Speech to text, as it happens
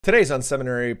Today's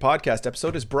Unseminary podcast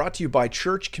episode is brought to you by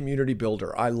Church Community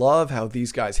Builder. I love how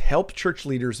these guys help church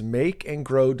leaders make and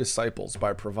grow disciples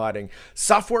by providing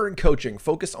software and coaching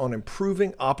focused on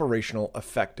improving operational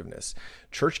effectiveness.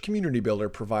 Church Community Builder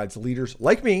provides leaders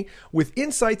like me with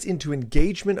insights into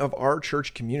engagement of our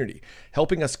church community,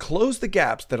 helping us close the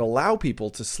gaps that allow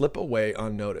people to slip away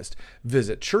unnoticed.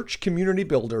 Visit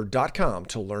churchcommunitybuilder.com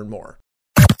to learn more.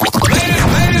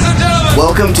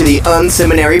 Welcome to the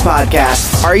Unseminary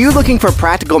Podcast. Are you looking for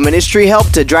practical ministry help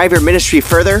to drive your ministry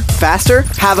further, faster?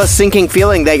 Have a sinking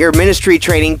feeling that your ministry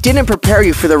training didn't prepare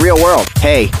you for the real world?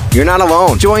 Hey, you're not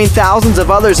alone. Join thousands of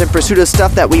others in pursuit of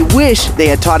stuff that we wish they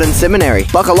had taught in seminary.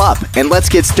 Buckle up and let's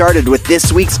get started with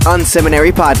this week's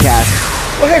Unseminary Podcast.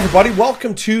 Well, hey everybody,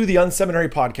 welcome to the Unseminary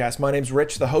Podcast. My name's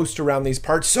Rich, the host around these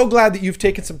parts. So glad that you've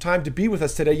taken some time to be with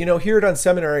us today. You know, here at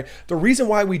Unseminary, the reason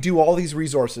why we do all these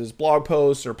resources, blog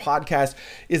posts or podcasts,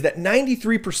 is that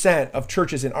 93% of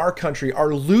churches in our country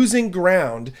are losing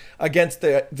ground against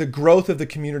the growth of the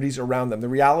communities around them. The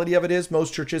reality of it is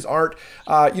most churches aren't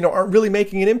really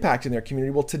making an impact in their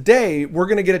community. Well, today we're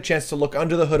going to get a chance to look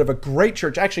under the hood of a great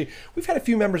church. Actually, we've had a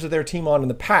few members of their team on in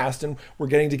the past, and we're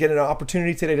getting to get an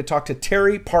opportunity today to talk to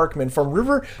Terry Parkman from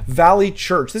River Valley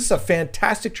Church. This is a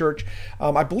fantastic church.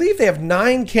 I believe they have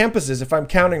 9 campuses, if I'm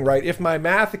counting right, if my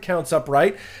math counts up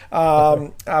right.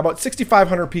 About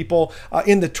 6,500 people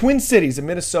in the Twin Cities in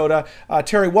Minnesota.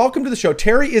 Terry, welcome to the show.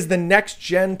 Terry is the next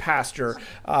gen pastor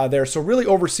there, so really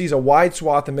oversees a wide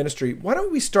swath of ministry. Why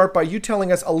don't we start by you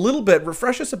telling us a little bit,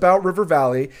 refresh us about River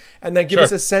Valley, and then give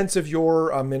us a sense of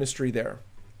your ministry there.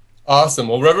 Awesome.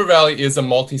 Well, River Valley is a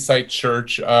multi-site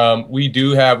church. We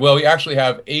actually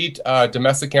have 8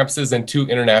 domestic campuses and 2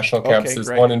 international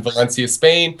campuses, one in Valencia,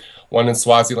 Spain, one in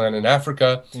Swaziland in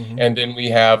Africa, and then we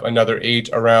have another 8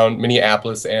 around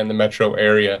Minneapolis and the metro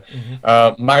area.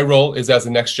 My role is as a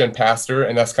next-gen pastor,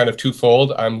 and that's kind of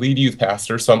twofold. I'm lead youth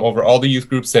pastor, so I'm over all the youth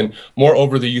groups and more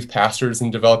over the youth pastors in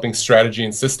developing strategy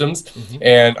and systems.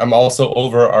 And I'm also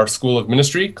over our school of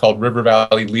ministry called River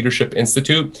Valley Leadership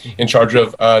Institute, in charge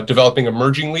of developing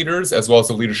emerging leaders as well as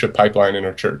the leadership pipeline in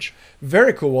our church.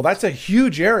 Very cool. Well, that's a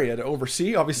huge area to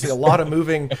oversee. Obviously, a lot of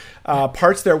moving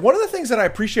parts there. One of the things that I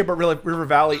appreciate about River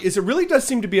Valley is it really does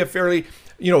seem to be a fairly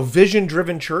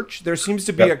vision-driven church. There seems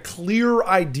to be a clear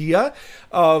idea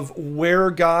of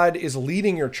where God is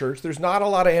leading your church. There's not a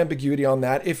lot of ambiguity on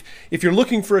that. If you're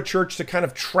looking for a church to kind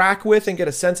of track with and get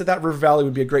a sense of that, River Valley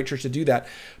would be a great church to do that.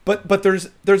 But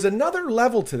there's another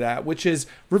level to that, which is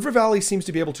River Valley seems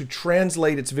to be able to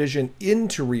translate its vision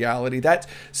into reality. That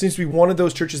seems to be one of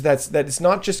those churches that it's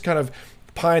not just kind of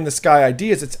pie in the sky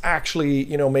ideas, it's actually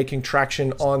making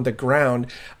traction on the ground.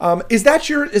 Is that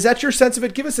your sense of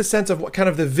it? Give us a sense of what kind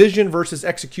of the vision versus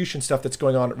execution stuff that's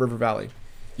going on at River Valley.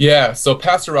 Yeah, so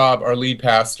Pastor Rob, our lead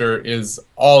pastor, is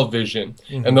all vision.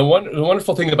 And the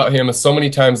wonderful thing about him is so many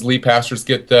times lead pastors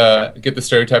get the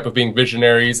stereotype of being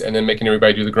visionaries and then making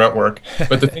everybody do the grunt work.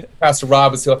 But the thing with Pastor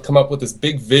Rob is he'll come up with this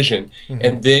big vision,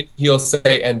 and then he'll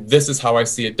say, and this is how I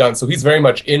see it done. So he's very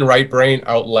much in right brain,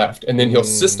 out left, and then he'll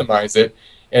systemize it.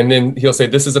 And then he'll say,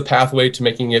 this is a pathway to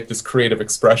making it this creative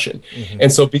expression. And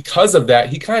so because of that,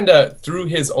 he kind of, through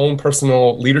his own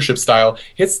personal leadership style,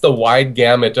 hits the wide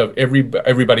gamut of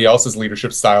everybody else's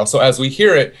leadership style. So as we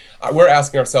hear it, we're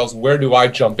asking ourselves, where do I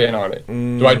jump in on it?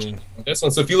 Do I jump on this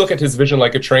one? So if you look at his vision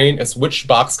like a train, it's which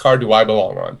boxcar do I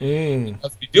belong on?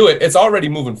 As we do it, it's already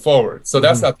moving forward. So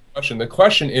that's not the question. The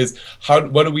question is,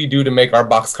 what do we do to make our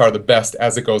boxcar the best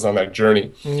as it goes on that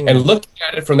journey? And looking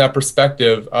at it from that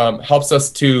perspective helps us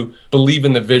to believe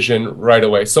in the vision right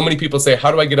away. So many people say,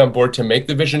 how do I get on board to make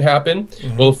the vision happen?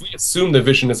 Well, if we assume the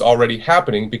vision is already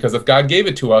happening, because if God gave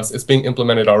it to us, it's being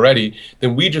implemented already,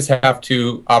 then we just have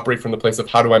to operate from the place of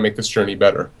how do I make this journey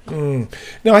better? No,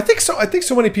 I think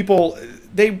so many people,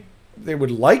 they would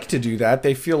like to do that.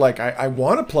 They feel like I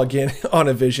want to plug in on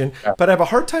a vision, but I have a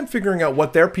hard time figuring out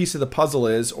what their piece of the puzzle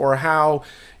is or how,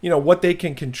 what they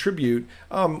can contribute.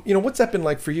 What's that been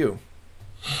like for you?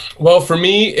 Well, for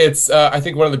me, it's I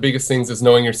think one of the biggest things is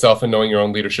knowing yourself and knowing your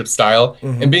own leadership style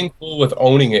and being cool with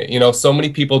owning it. So many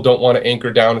people don't want to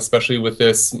anchor down, especially with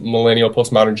this millennial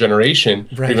postmodern generation,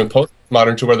 or even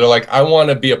postmodern, to where they're like, I want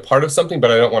to be a part of something,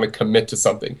 but I don't want to commit to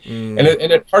something. And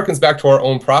it harkens back to our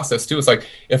own process too. It's like,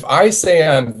 if I say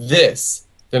I'm this,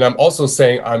 then I'm also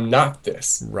saying I'm not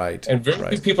this. Right. And very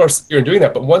few people are secure in doing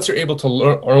that. But once you're able to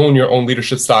own your own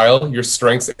leadership style, your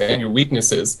strengths and your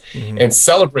weaknesses, and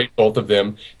celebrate both of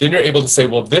them, then you're able to say,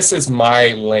 well, this is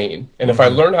my lane. And if I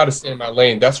learn how to stay in my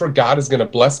lane, that's where God is going to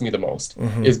bless me the most,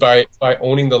 is by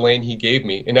owning the lane he gave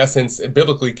me. In essence,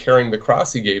 biblically carrying the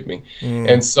cross he gave me.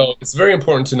 And so it's very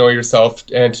important to know yourself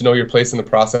and to know your place in the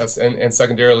process, and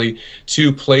secondarily,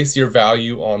 to place your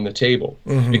value on the table.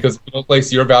 Because if you don't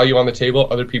place your value on the table,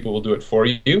 other people will do it for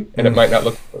you, and it might not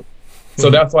look good. So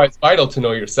that's why it's vital to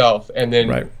know yourself and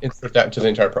then insert that into the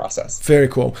entire process. Very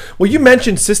cool. Well, you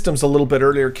mentioned systems a little bit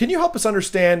earlier. Can you help us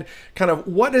understand kind of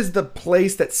what is the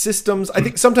place that systems, I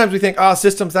think sometimes we think,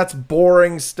 systems, that's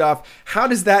boring stuff. How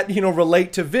does that,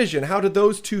 relate to vision? How do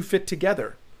those two fit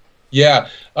together? Yeah,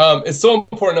 it's so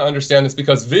important to understand this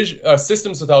because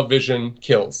systems without vision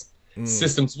kills.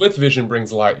 Systems with vision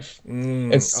brings life.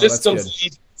 And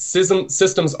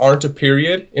systems aren't a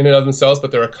period in and of themselves,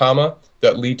 but they're a comma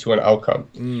that lead to an outcome.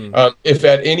 If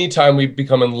at any time we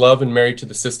become in love and married to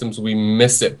the systems, we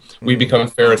miss it. We become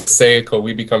pharisaical.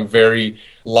 We become very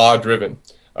law-driven.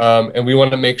 And we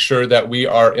want to make sure that we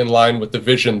are in line with the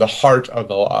vision, the heart of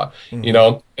the law,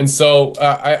 And so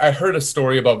I heard a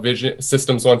story about vision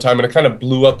systems one time, and it kind of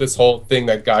blew up this whole thing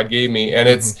that God gave me. And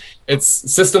it's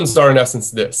systems are in essence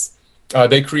this.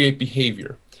 They create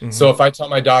behavior. So if I tell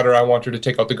my daughter I want her to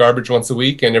take out the garbage once a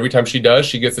week, and every time she does,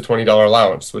 she gets a $20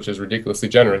 allowance, which is ridiculously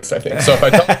generous, I think. So if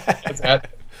I tell her that,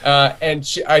 and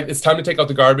it's time to take out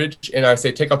the garbage, and I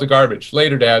say, take out the garbage.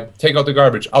 Later, Dad, take out the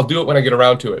garbage. I'll do it when I get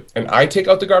around to it. And I take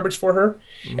out the garbage for her,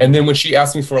 and then when she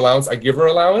asks me for allowance, I give her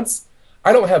allowance.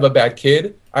 I don't have a bad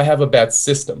kid. I have a bad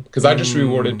system because I just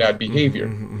rewarded bad behavior.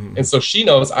 And so she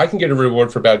knows I can get a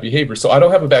reward for bad behavior. So I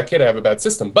don't have a bad kid. I have a bad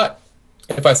system. But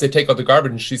if I say take out the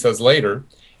garbage and she says later,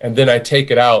 and then I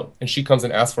take it out, and she comes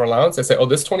and asks for allowance, I say, oh,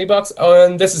 this $20? Oh,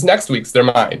 and this is next week's. They're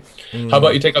mine. How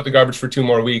about you take out the garbage for 2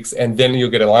 more weeks, and then you'll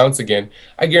get allowance again?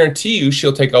 I guarantee you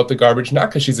she'll take out the garbage, not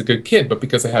because she's a good kid, but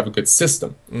because I have a good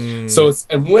system.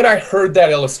 And when I heard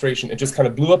that illustration, it just kind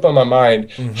of blew up on my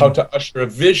mind how to usher a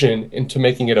vision into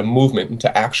making it a movement,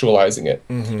 into actualizing it.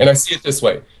 And I see it this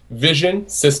way. Vision,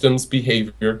 systems,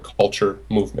 behavior, culture,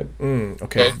 movement.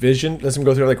 Okay. Vision. Let's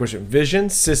go through that question. Vision,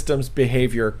 systems,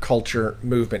 behavior, culture,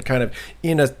 movement. Kind of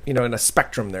in a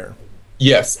spectrum there.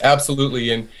 Yes,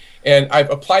 absolutely. And I've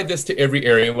applied this to every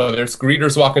area, whether it's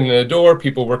greeters walking in the door,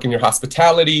 people working your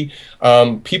hospitality,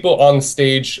 people on the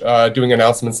stage doing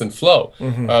announcements and flow,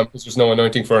 because there's no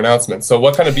anointing for announcements. So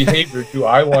what kind of behavior do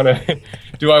I want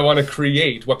to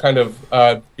create? What kind of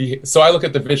so I look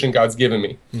at the vision God's given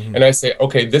me, and I say,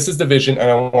 okay, this is the vision, and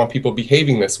I want people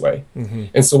behaving this way.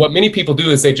 And so what many people do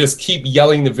is they just keep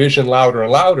yelling the vision louder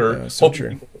and louder,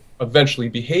 hoping people eventually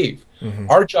behave.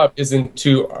 Our job isn't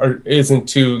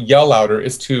to yell louder,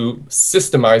 is to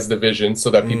systemize the vision so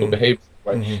that people behave that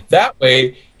way. That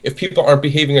way, if people aren't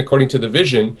behaving according to the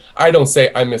vision, I don't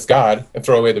say I miss God and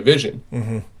throw away the vision.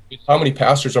 How many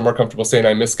pastors are more comfortable saying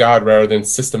I miss God rather than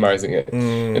systemizing it?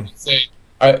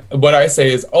 And what I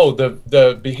say is, oh,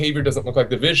 the behavior doesn't look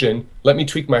like the vision. Let me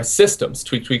tweak my systems.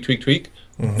 Tweak.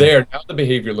 There, now the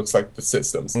behavior looks like the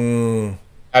systems.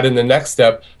 And in the next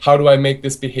step, how do I make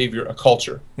this behavior a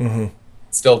culture?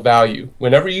 Still value.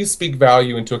 Whenever you speak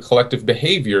value into a collective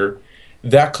behavior,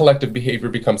 that collective behavior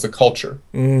becomes a culture.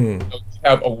 So you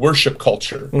have a worship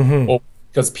culture,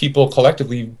 because people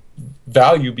collectively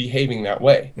value behaving that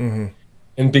way.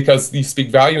 And because you speak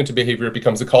value into behavior, it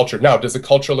becomes a culture. Now, does a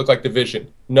culture look like the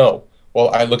vision? No. Well,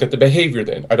 I look at the behavior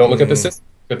then. I don't look at the system,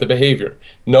 I look at the behavior.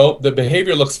 No, the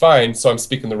behavior looks fine, so I'm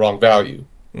speaking the wrong value.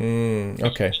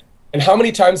 Okay. And how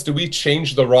many times do we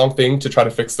change the wrong thing to try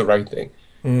to fix the right thing?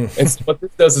 And so what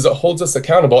this does is it holds us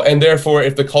accountable. And therefore,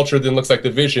 if the culture then looks like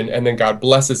the vision and then God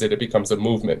blesses it, it becomes a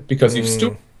movement because you've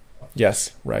stooped.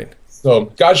 Yes, right.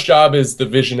 So God's job is the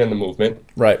vision and the movement.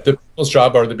 Right. The people's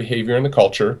job are the behavior and the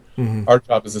culture. Our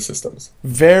job is the systems.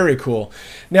 Very cool.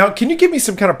 Now, can you give me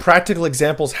some kind of practical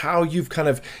examples how you've kind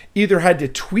of either had to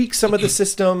tweak some of the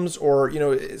systems or,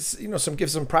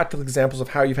 give some practical examples of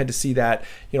how you've had to see that,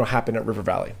 happen at River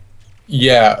Valley?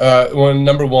 Yeah,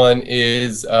 number one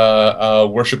is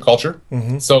worship culture.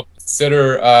 So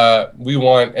consider we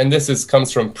want, and this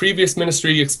comes from previous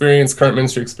ministry experience, current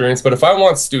ministry experience, but if I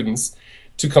want students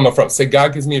to come up front, say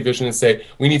God gives me a vision and say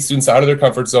we need students out of their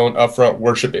comfort zone up front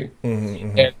worshiping.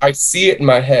 And I see it in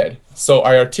my head, so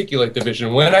I articulate the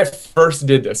vision. When I first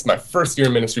did this, my first year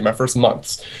in ministry, my first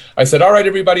months, I said, all right,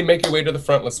 everybody make your way to the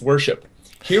front, let's worship.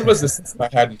 Here was the system I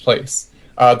had in place.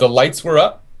 The lights were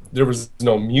up. there was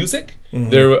no music.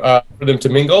 There for them to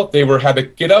mingle. They had to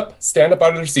get up, stand up out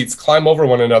of their seats, climb over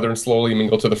one another, and slowly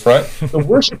mingle to the front. The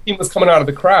worship team was coming out of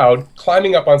the crowd,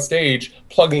 climbing up on stage,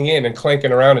 plugging in and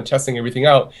clanking around and testing everything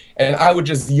out. And I would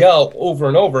just yell over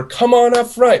and over, "Come on up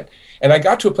front!" And I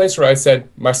got to a place where I said,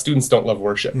 "My students don't love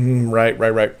worship."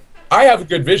 Right. I have a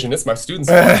good vision. It's my students.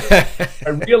 I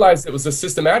realized it was a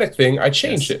systematic thing. I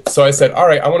changed it. So I said, all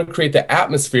right, I want to create the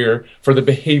atmosphere for the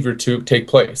behavior to take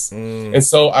place. And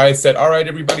so I said, all right,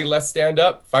 everybody, let's stand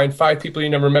up. Find 5 people you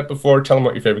never met before. Tell them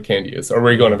what your favorite candy is, or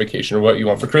where you go on vacation, or what you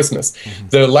want for Christmas.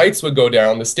 The lights would go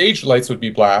down. The stage lights would be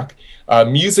black.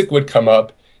 Music would come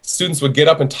up. Students would get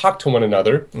up and talk to one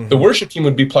another. The worship team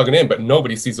would be plugging in, but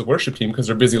nobody sees the worship team because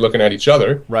they're busy looking at each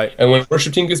other. Right. And when the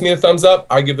worship team gives me a thumbs up,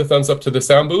 I give the thumbs up to the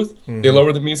sound booth. They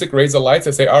lower the music, raise the lights.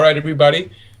 I say, all right, everybody,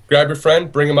 grab your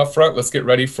friend, bring them up front. Let's get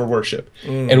ready for worship.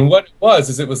 And what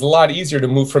it was a lot easier to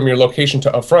move from your location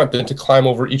to up front than to climb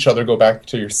over each other, go back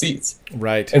to your seats.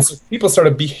 Right. And so people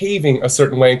started behaving a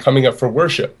certain way and coming up for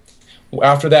worship.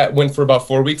 After that went for about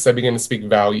 4 weeks, I began to speak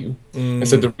value. I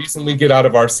said, the reason we get out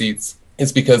of our seats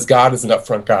is because God is an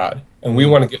upfront God, and we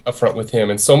want to get upfront with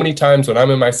him. And so many times when I'm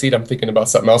in my seat, I'm thinking about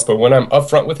something else, but when I'm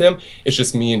upfront with him, it's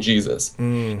just me and Jesus.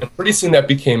 And pretty soon that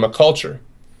became a culture.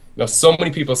 Now, so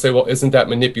many people say, well, isn't that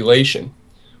manipulation?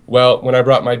 Well, when I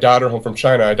brought my daughter home from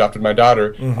China, I adopted my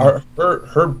daughter,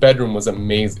 her bedroom was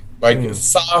amazing. Like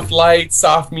soft lights,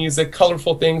 soft music,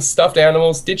 colorful things, stuffed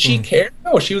animals. Did she care?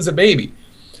 No, she was a baby.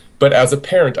 But as a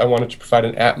parent, I wanted to provide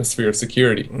an atmosphere of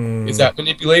security. Is that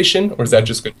manipulation, or is that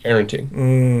just good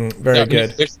parenting? Very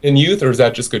good. In youth, or is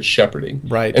that just good shepherding?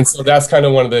 Right. And so that's kind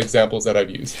of one of the examples that I've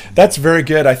used. That's very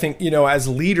good. I think, as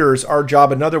leaders, our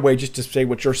job, another way just to say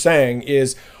what you're saying,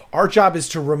 is our job is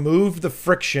to remove the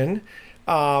friction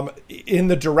in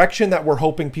the direction that we're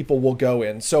hoping people will go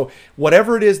in. So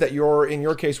whatever it is that in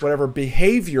your case, whatever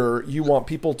behavior you want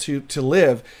people to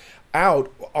live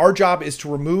out, our job is to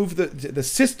remove the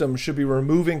system should be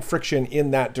removing friction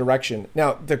in that direction.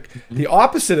 Now, the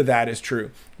opposite of that is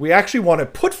true. We actually want to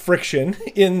put friction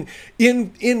in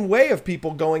way of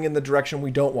people going in the direction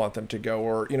we don't want them to go,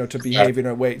 or to behave in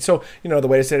a way. So the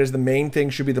way to say it is, the main thing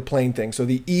should be the plain thing. So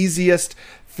the easiest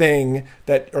thing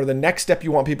or the next step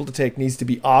you want people to take needs to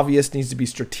be obvious, needs to be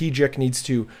strategic, needs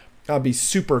to be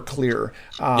super clear,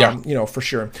 for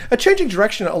sure. Changing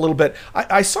direction a little bit,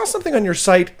 I saw something on your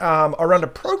site around a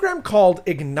program called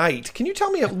Ignite. Can you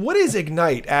tell me what is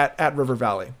Ignite at River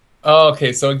Valley?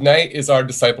 Okay, so Ignite is our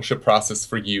discipleship process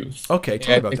for youth. Okay,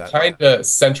 tell me about that. It kind of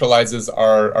centralizes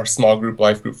our small group,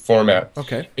 life group format.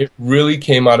 Okay. It really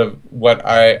came out of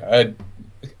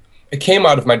it came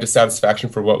out of my dissatisfaction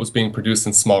for what was being produced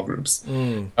in small groups.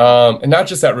 And not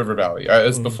just at River Valley.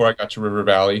 This was before I got to River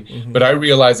Valley. But I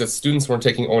realized that students weren't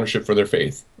taking ownership for their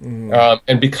faith.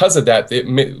 And because of that,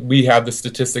 we have the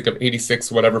statistic of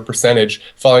 86 whatever percentage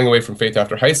falling away from faith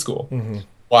after high school.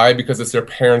 Why? Because it's their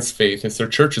parents' faith, it's their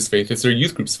church's faith, it's their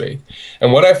youth group's faith.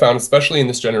 And what I found, especially in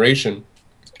this generation,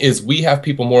 is we have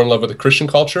people more in love with the Christian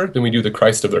culture than we do the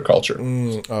Christ of their culture.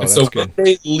 And so when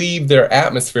they leave their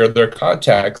atmosphere, their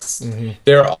context,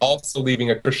 they're also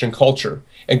leaving a Christian culture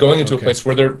and going into a place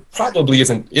where there probably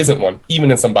isn't one,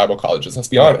 even in some Bible colleges, let's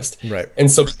be honest. Right.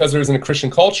 And so because there isn't a Christian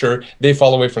culture, they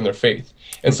fall away from their faith.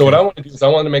 And so what I want to do is I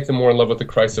want to make them more in love with the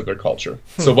Christ of their culture.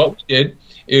 So what we did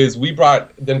is we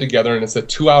brought them together, and it's a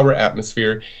 2-hour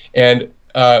atmosphere, and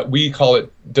we call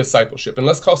it discipleship. And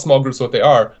let's call small groups what they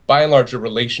are, by and large, a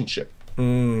relationship.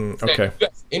 Okay. You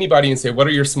ask anybody and say, what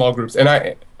are your small groups?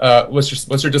 And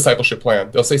what's your discipleship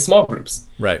plan? They'll say small groups.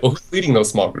 Right. Well, who's leading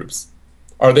those small groups?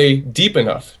 Are they deep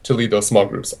enough to lead those small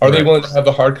groups? Are they willing to have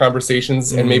the hard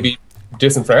conversations and maybe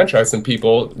disenfranchise some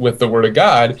people with the Word of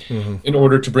God in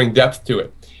order to bring depth to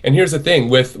it? And here's the thing,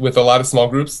 with a lot of small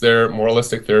groups, they're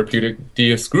moralistic, therapeutic,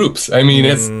 deist groups. I mean,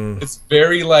 it's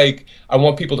very like, I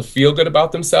want people to feel good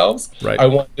about themselves. Right. I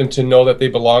want them to know that they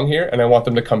belong here, and I want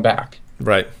them to come back.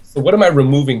 Right. So what am I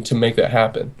removing to make that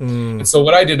happen? And so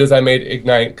what I did is I made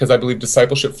Ignite, because I believe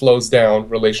discipleship flows down,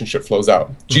 relationship flows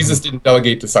out. Jesus didn't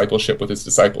delegate discipleship with his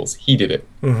disciples. He did it.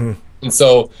 And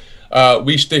so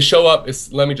they show up.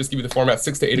 Let me just give you the format.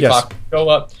 6 to 8 o'clock. They show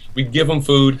up. We give them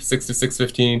food. 6 to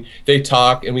 6:15. They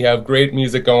talk, and we have great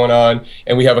music going on.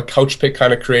 And we have a couch pit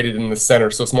kind of created in the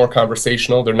center, so it's more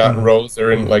conversational. They're not in rows.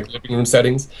 They're in like living room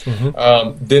settings.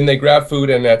 Then they grab food,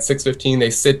 and at 6:15 they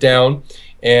sit down.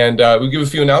 And we give a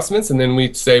few announcements, and then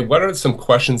we say, what are some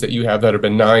questions that you have that have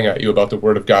been gnawing at you about the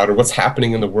Word of God, or what's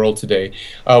happening in the world today?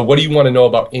 What do you want to know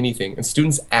about anything? And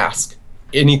students ask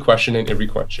any question and every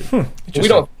question.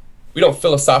 We don't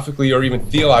philosophically or even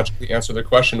theologically answer their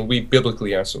question. We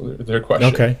biblically answer their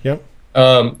question. Okay, yep.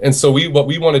 And so what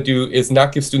we want to do is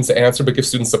not give students an answer, but give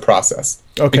students a process.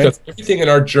 Okay. Because everything in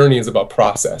our journey is about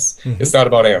process. It's not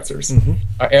about answers.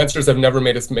 Answers have never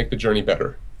made us make the journey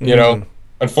better. You know,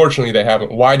 unfortunately, they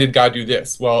haven't. Why did God do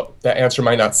this? Well, that answer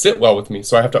might not sit well with me,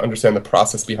 so I have to understand the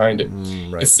process behind it.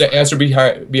 Right. It's the answer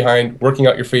behind working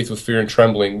out your faith with fear and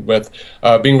trembling, with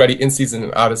being ready in season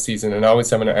and out of season, and always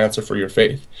having an answer for your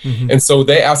faith. And so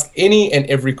they ask any and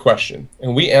every question,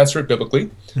 and we answer it biblically.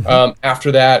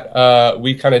 After that,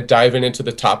 we kind of dive into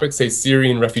the topic, say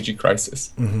Syrian refugee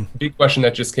crisis. Big question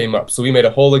that just came up. So we made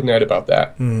a whole Ignite about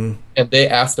that. And they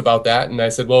asked about that, and I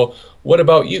said, well, what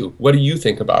about you? What do you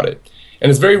think about it? And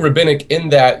it's very rabbinic in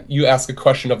that you ask a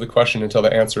question of the question until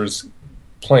the answer is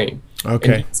plain.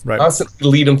 Okay, and you right. constantly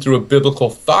lead them through a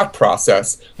biblical thought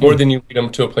process more than you lead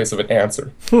them to a place of an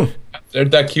answer. After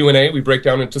that Q&A, we break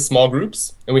down into small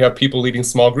groups, and we have people leading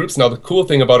small groups. Now, the cool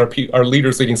thing about our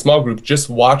leaders leading small groups, just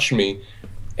watch me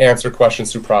answer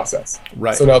questions through process.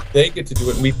 Right. So now they get to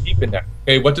do it, and we deepen that.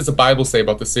 Okay, what does the Bible say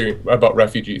about about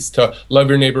refugees? To love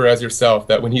your neighbor as yourself.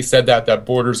 That when he said that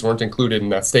borders weren't included in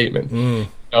that statement. You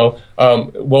know,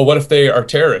 well, what if they are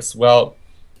terrorists? Well,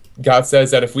 God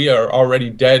says that if we are already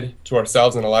dead to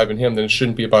ourselves and alive in Him, then it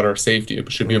shouldn't be about our safety.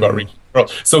 It should be about reaching the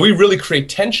world. So we really create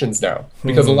tensions now,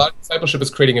 because a lot of discipleship is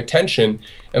creating a tension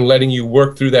and letting you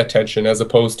work through that tension as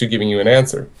opposed to giving you an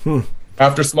answer.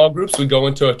 After small groups, we go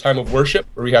into a time of worship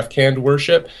where we have canned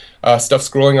worship, stuff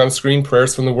scrolling on the screen,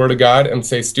 prayers from the Word of God, and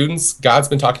say, students, God's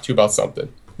been talking to you about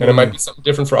something. And it might be something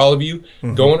different for all of you.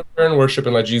 Go into prayer and worship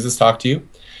and let Jesus talk to you.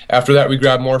 After that, we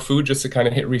grab more food just to kind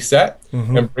of hit reset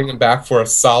and bring them back for a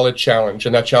solid challenge.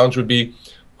 And that challenge would be,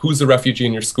 who's the refugee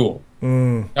in your school?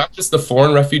 Not just the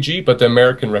foreign refugee, but the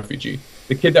American refugee.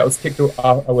 The kid that was kicked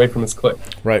away from his clique.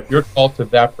 Right. You're called to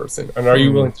that person. And are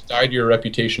you willing to die to your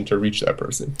reputation to reach that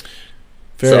person?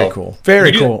 Very cool.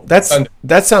 Very cool.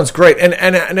 That sounds great.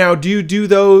 And now, do you do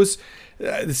those?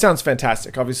 It sounds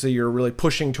fantastic. Obviously, you're really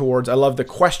pushing towards. I love the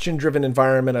question-driven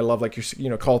environment. I love, like,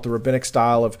 you call it the rabbinic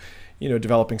style of,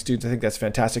 developing students. I think that's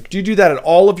fantastic. Do you do that at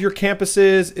all of your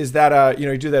campuses? Is that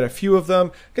you do that at a few of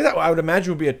them? Because I would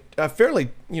imagine would be a fairly,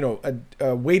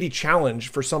 a weighty challenge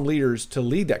for some leaders to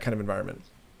lead that kind of environment.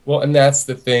 Well, and that's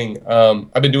the thing.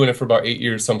 I've been doing it for about 8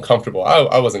 years, so I'm comfortable.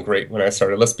 I wasn't great when I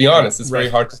started. Let's be honest. It's very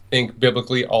hard to think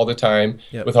biblically all the time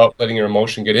without letting your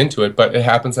emotion get into it. But it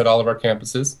happens at all of our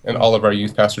campuses, and all of our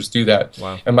youth pastors do that.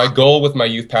 Wow. And my goal with my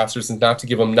youth pastors is not to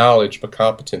give them knowledge, but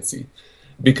competency.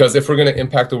 Because if we're going to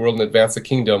impact the world and advance the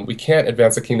kingdom, we can't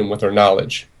advance the kingdom with our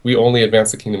knowledge. We only advance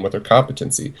the kingdom with our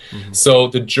competency. So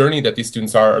the journey that these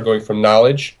students are going from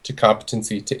knowledge to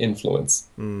competency to influence.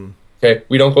 Okay,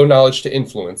 we don't go knowledge to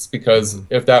influence, because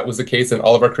if that was the case, then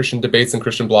all of our Christian debates and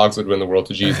Christian blogs would win the world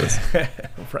to Jesus.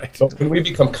 Right. But when we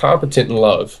become competent in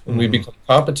love, and we become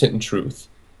competent in truth,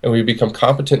 and we become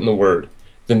competent in the Word,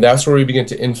 then that's where we begin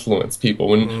to influence people.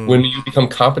 When you become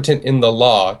competent in the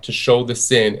law to show the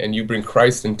sin and you bring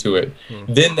Christ into it,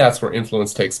 then that's where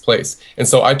influence takes place. And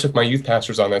so I took my youth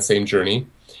pastors on that same journey.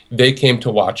 They came to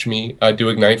watch me do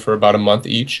Ignite for about a month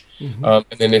each, and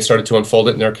then they started to unfold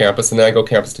it in their campus, and then I go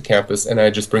campus to campus, and I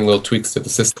just bring little tweaks to the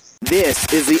system.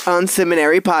 This is the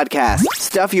Unseminary Podcast.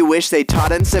 Stuff you wish they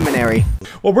taught in seminary.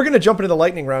 Well, we're going to jump into the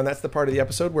lightning round. That's the part of the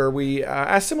episode where we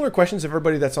ask similar questions of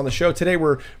everybody that's on the show. Today,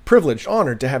 we're privileged,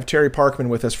 honored to have Terry Parkman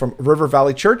with us from River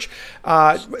Valley Church.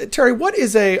 Terry, what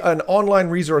is an online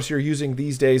resource you're using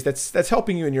these days that's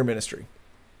helping you in your ministry?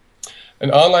 An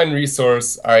online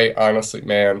resource, I honestly,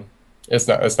 man, it's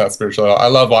not spiritual at all. I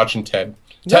love watching TED.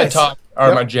 TED Talks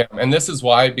are my jam. And this is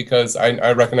why, because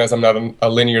I recognize I'm not a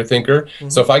linear thinker.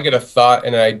 So if I get a thought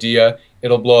and an idea,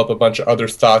 it'll blow up a bunch of other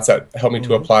thoughts that help me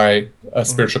to apply a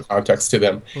spiritual context to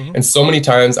them. And so many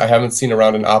times I haven't seen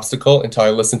around an obstacle until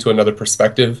I listen to another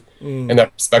perspective. And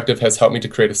that perspective has helped me to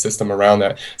create a system around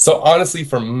that. So honestly,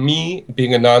 for me,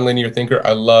 being a nonlinear thinker,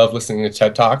 I love listening to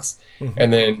TED Talks.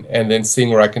 And then seeing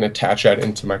where I can attach that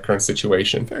into my current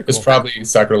situation. Cool. It's probably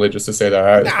sacrilegious to say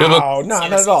that. No,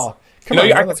 not at all. Come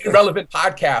on, I think relevant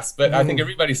podcasts, but I think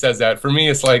everybody says that. For me,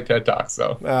 it's like TED Talks.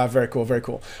 So very cool, very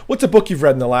cool. What's a book you've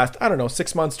read in the last,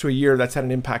 6 months to a year that's had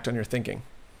an impact on your thinking?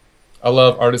 I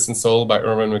love Artist and Soul by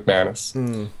Erwin McManus.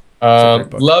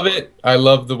 Love it. I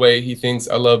love the way he thinks.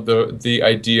 I love the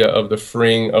idea of the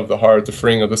freeing of the heart, the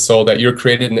freeing of the soul, that you're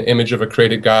created in the image of a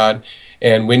created God.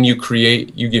 And when you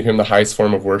create, you give him the highest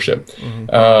form of worship.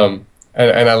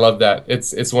 And I love that.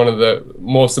 It's one of the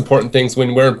most important things.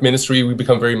 When we're in ministry, we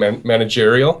become very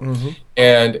managerial,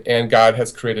 and God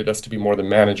has created us to be more than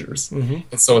managers. And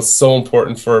so it's so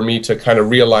important for me to kind of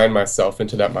realign myself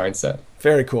into that mindset.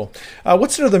 Very cool.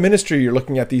 What's another ministry you're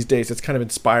looking at these days that's kind of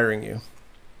inspiring you?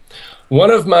 One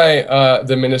of my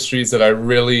the ministries that I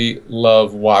really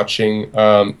love watching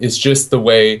is just the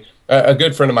way a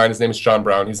good friend of mine, his name is John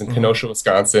Brown. He's in Kenosha,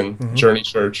 Wisconsin, Journey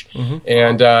Church,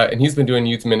 and he's been doing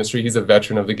youth ministry. He's a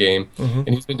veteran of the game, and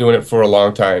he's been doing it for a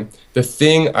long time. The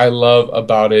thing I love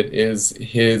about it is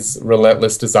his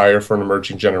relentless desire for an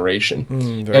emerging generation,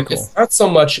 and cool. It's not so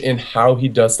much in how he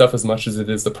does stuff as much as it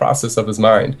is the process of his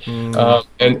mind, and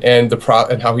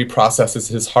how he processes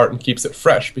his heart and keeps it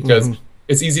fresh, because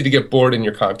it's easy to get bored in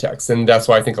your context, and that's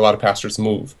why I think a lot of pastors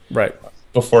move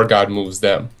before God moves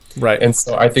them. Right. And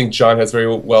so I think John has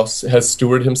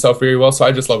stewarded himself very well. So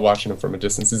I just love watching him from a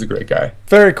distance. He's a great guy.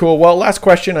 Very cool. Well, last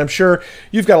question. I'm sure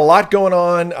you've got a lot going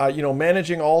on,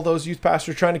 managing all those youth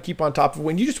pastors, trying to keep on top of it.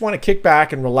 When you just want to kick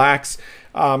back and relax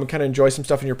and kind of enjoy some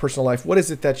stuff in your personal life, what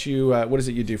is it that you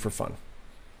do for fun?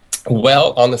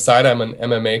 Well, on the side, I'm an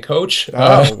MMA coach.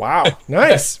 Oh, wow.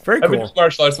 Nice. Very cool. I've been doing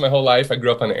martial arts my whole life. I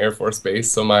grew up on an Air Force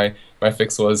base, so my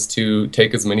fix was to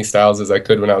take as many styles as I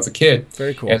could when I was a kid.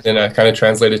 Very cool. And then I kind of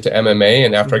translated to MMA,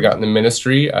 and after I got in the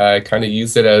ministry, I kind of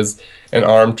used it as an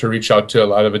arm to reach out to a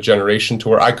lot of a generation to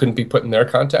where I couldn't be put in their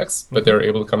context, but they were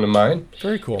able to come to mine.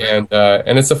 Very cool. And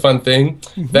it's a fun thing.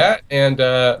 That and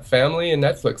family and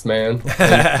Netflix, man.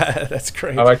 That's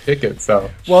great. How I kick it.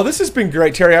 So. Well, this has been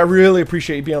great, Terry. I really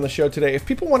appreciate you being on the show today. If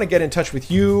people want to get in touch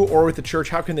with you or with the church,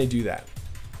 how can they do that?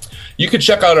 You can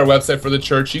check out our website for the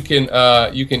church. You can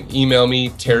email me,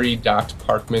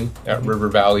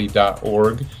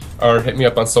 terry.parkman@rivervalley.org, or hit me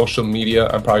up on social media.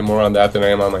 I'm probably more on that than I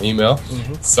am on my email.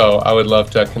 So I would love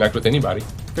to connect with anybody.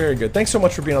 Very good. Thanks so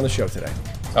much for being on the show today.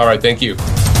 All right. Thank you.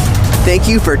 Thank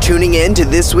you for tuning in to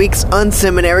this week's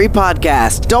Unseminary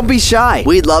podcast. Don't be shy.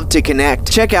 We'd love to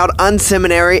connect. Check out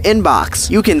Unseminary Inbox.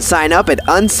 You can sign up at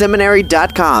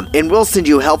unseminary.com, and we'll send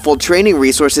you helpful training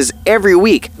resources every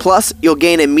week. Plus, you'll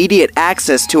gain immediate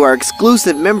access to our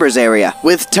exclusive members area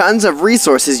with tons of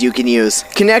resources you can use.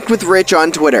 Connect with Rich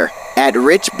on Twitter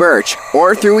 @RichBirch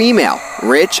or through email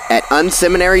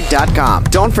rich@unseminary.com.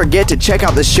 Don't forget to check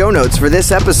out the show notes for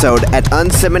this episode at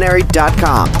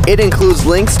unseminary.com. It includes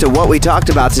links to what we talked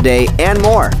about today and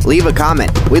more. Leave a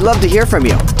comment. We'd love to hear from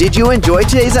you. Did you enjoy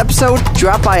today's episode?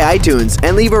 Drop by iTunes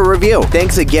and leave a review.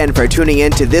 Thanks again for tuning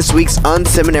in to this week's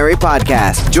Unseminary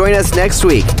podcast. Join us next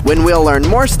week when we'll learn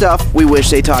more stuff we wish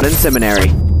they taught in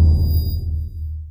seminary.